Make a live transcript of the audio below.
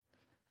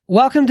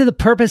Welcome to the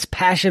Purpose,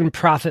 Passion,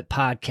 Profit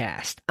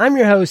podcast. I'm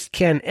your host,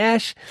 Ken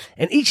Esch,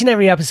 and each and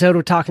every episode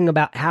we're talking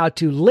about how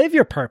to live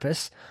your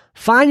purpose,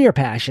 find your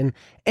passion,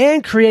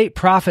 and create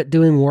profit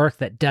doing work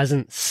that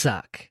doesn't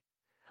suck.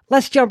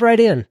 Let's jump right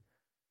in.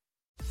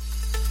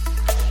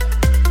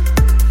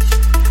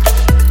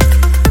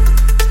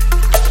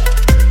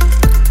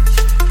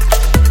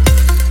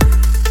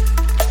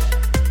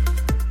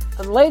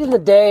 I'm late in the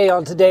day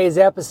on today's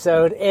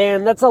episode,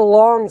 and that's a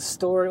long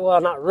story.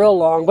 Well, not real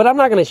long, but I'm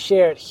not going to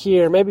share it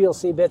here. Maybe you'll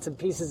see bits and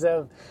pieces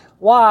of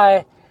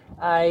why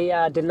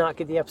I did not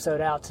get the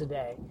episode out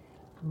today.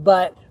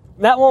 But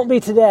that won't be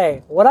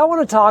today. What I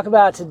want to talk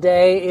about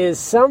today is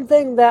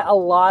something that a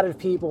lot of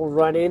people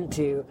run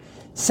into,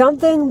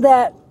 something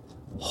that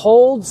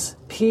holds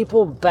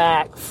people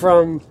back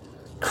from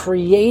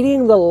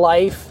creating the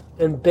life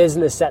and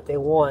business that they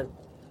want,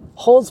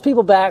 holds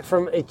people back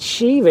from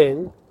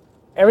achieving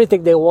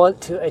everything they want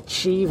to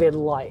achieve in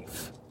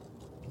life.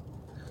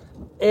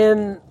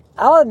 And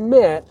I'll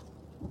admit,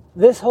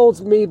 this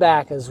holds me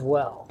back as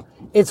well.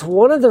 It's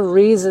one of the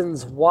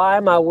reasons why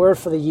my word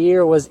for the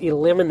year was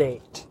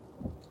eliminate.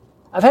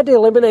 I've had to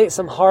eliminate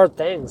some hard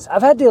things.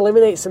 I've had to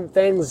eliminate some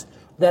things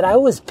that I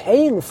was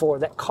paying for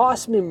that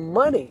cost me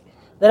money,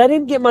 that I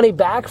didn't get money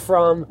back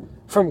from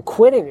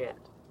quitting it.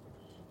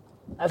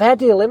 I've had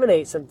to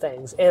eliminate some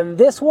things. And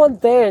this one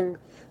thing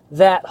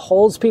that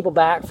holds people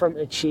back from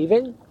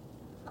achieving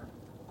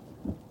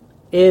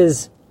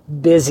is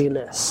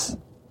busyness.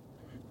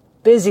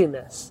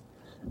 Busyness.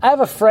 I have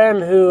a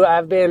friend who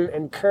I've been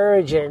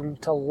encouraging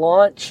to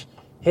launch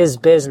his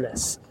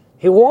business.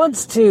 He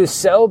wants to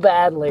so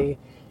badly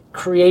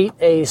create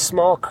a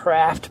small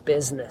craft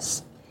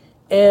business.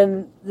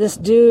 And this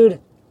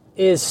dude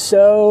is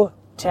so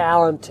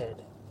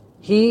talented.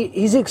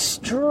 He's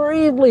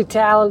extremely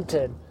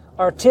talented,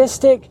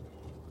 artistic,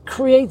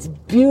 creates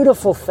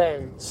beautiful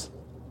things.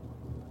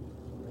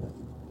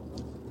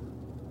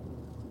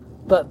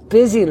 But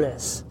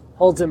busyness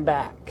holds him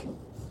back.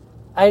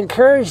 I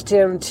encouraged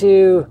him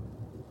to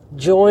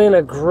join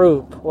a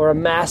group or a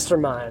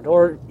mastermind,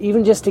 or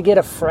even just to get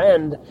a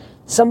friend,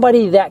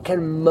 somebody that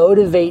can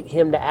motivate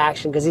him to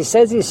action, because he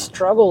says he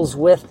struggles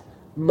with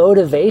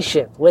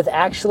motivation, with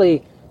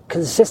actually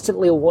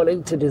consistently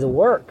wanting to do the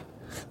work.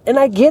 And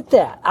I get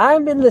that.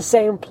 I'm in the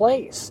same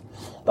place.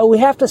 But we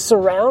have to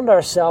surround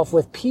ourselves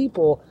with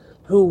people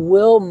who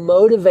will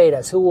motivate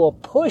us, who will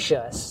push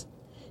us,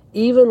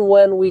 even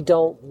when we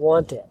don't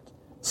want it.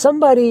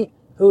 Somebody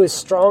who is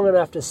strong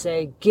enough to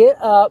say, get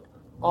up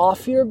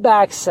off your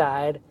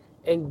backside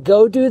and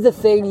go do the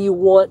thing you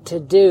want to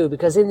do.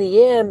 Because in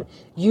the end,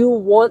 you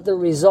want the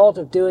result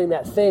of doing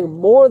that thing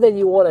more than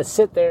you want to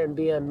sit there and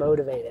be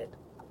unmotivated.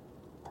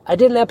 I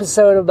did an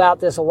episode about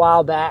this a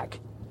while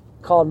back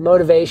called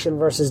Motivation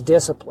versus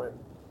Discipline.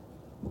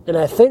 And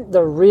I think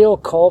the real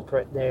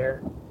culprit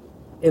there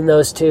in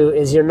those two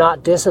is you're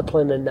not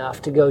disciplined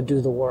enough to go do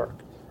the work.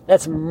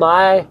 That's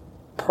my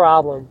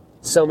problem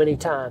so many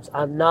times.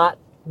 I'm not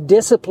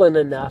disciplined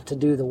enough to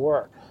do the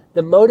work.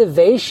 The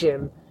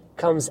motivation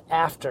comes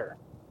after.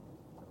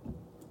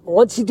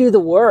 Once you do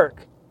the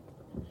work,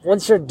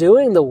 once you're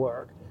doing the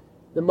work,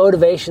 the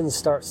motivation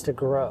starts to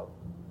grow.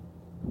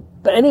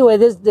 But anyway,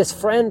 this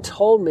friend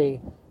told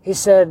me, he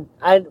said,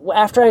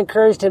 after I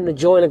encouraged him to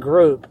join a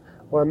group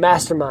or a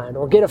mastermind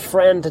or get a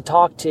friend to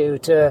talk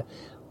to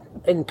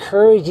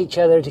encourage each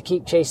other to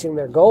keep chasing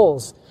their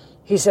goals,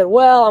 he said,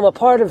 well, I'm a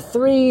part of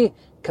 3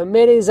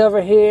 committees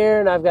over here,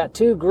 and I've got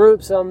 2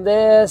 groups on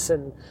this,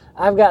 and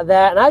I've got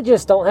that, and I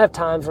just don't have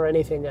time for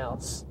anything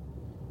else.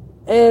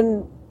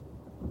 And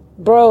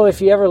bro,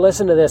 if you ever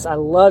listen to this, I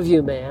love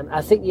you, man.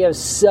 I think you have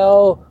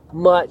so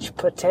much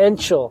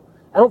potential.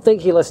 I don't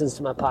think he listens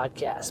to my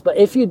podcast, but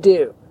if you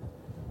do,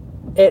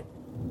 it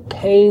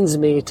pains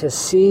me to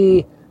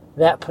see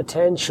that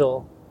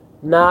potential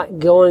not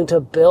going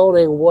to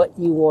building what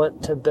you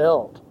want to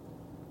build.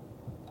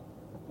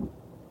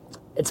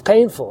 It's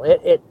painful.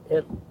 It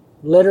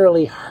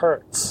literally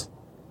hurts.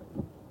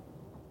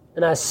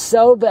 And I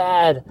so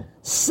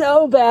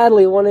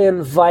badly want to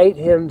invite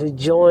him to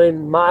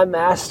join my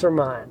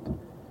mastermind.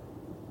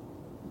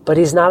 But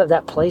he's not at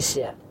that place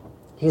yet.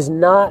 He's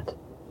not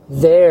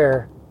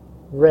there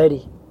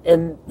ready.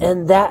 And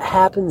that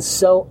happens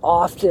so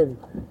often.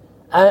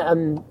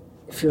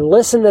 If you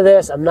listen to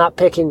this, I'm not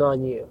picking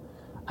on you.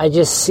 I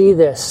just see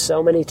this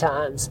so many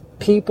times.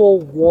 People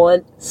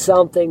want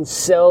something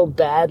so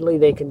badly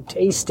they can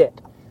taste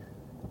it.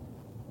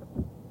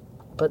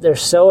 But they're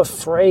so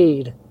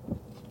afraid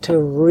to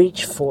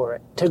reach for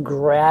it, to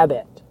grab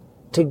it,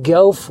 to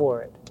go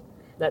for it,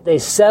 that they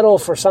settle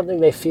for something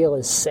they feel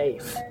is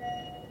safe,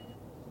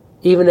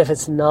 even if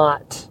it's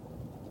not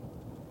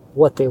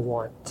what they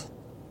want.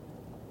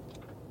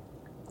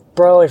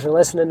 Bro, if you're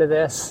listening to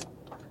this,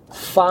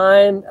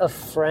 find a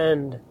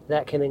friend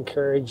that can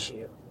encourage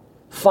you.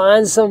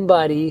 Find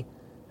somebody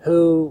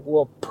who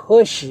will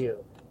push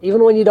you,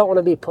 even when you don't want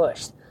to be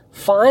pushed.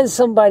 Find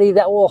somebody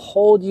that will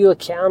hold you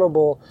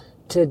accountable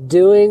to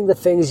doing the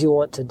things you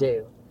want to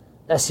do.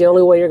 That's the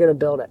only way you're going to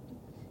build it.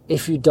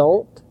 If you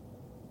don't,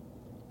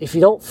 if you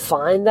don't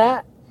find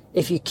that,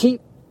 if you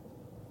keep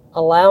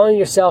allowing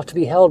yourself to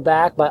be held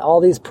back by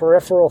all these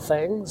peripheral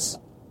things,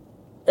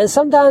 and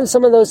sometimes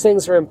some of those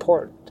things are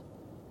important.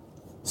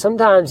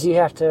 Sometimes you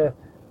have to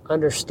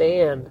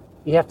understand,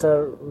 you have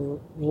to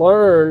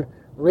learn,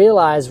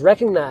 realize,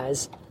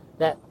 recognize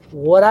that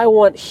what I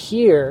want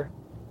here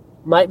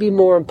might be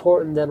more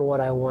important than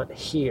what I want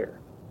here.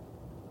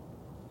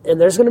 And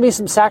there's going to be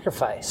some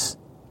sacrifice.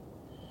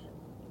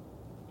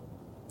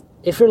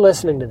 If you're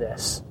listening to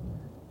this,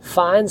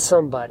 find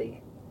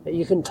somebody that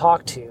you can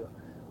talk to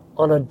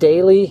on a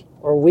daily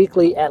or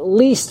weekly, at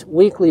least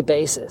weekly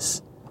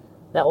basis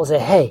that will say,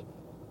 hey,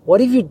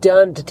 what have you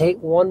done to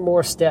take one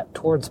more step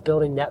towards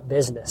building that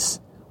business?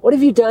 What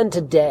have you done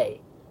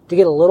today to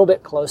get a little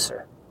bit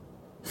closer?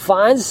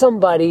 Find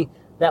somebody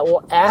that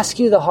will ask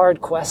you the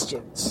hard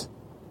questions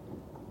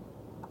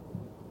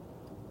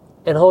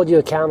and hold you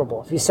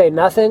accountable. If you say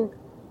nothing,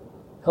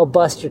 he'll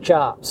bust your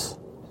chops.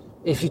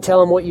 If you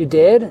tell him what you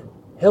did,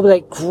 he'll be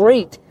like,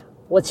 great,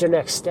 what's your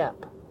next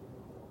step?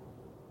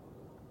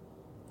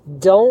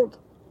 Don't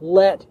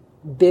let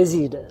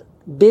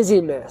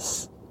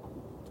busyness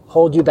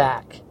hold you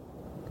back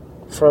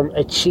from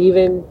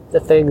achieving the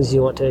things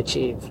you want to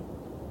achieve.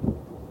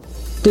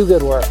 Do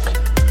good work.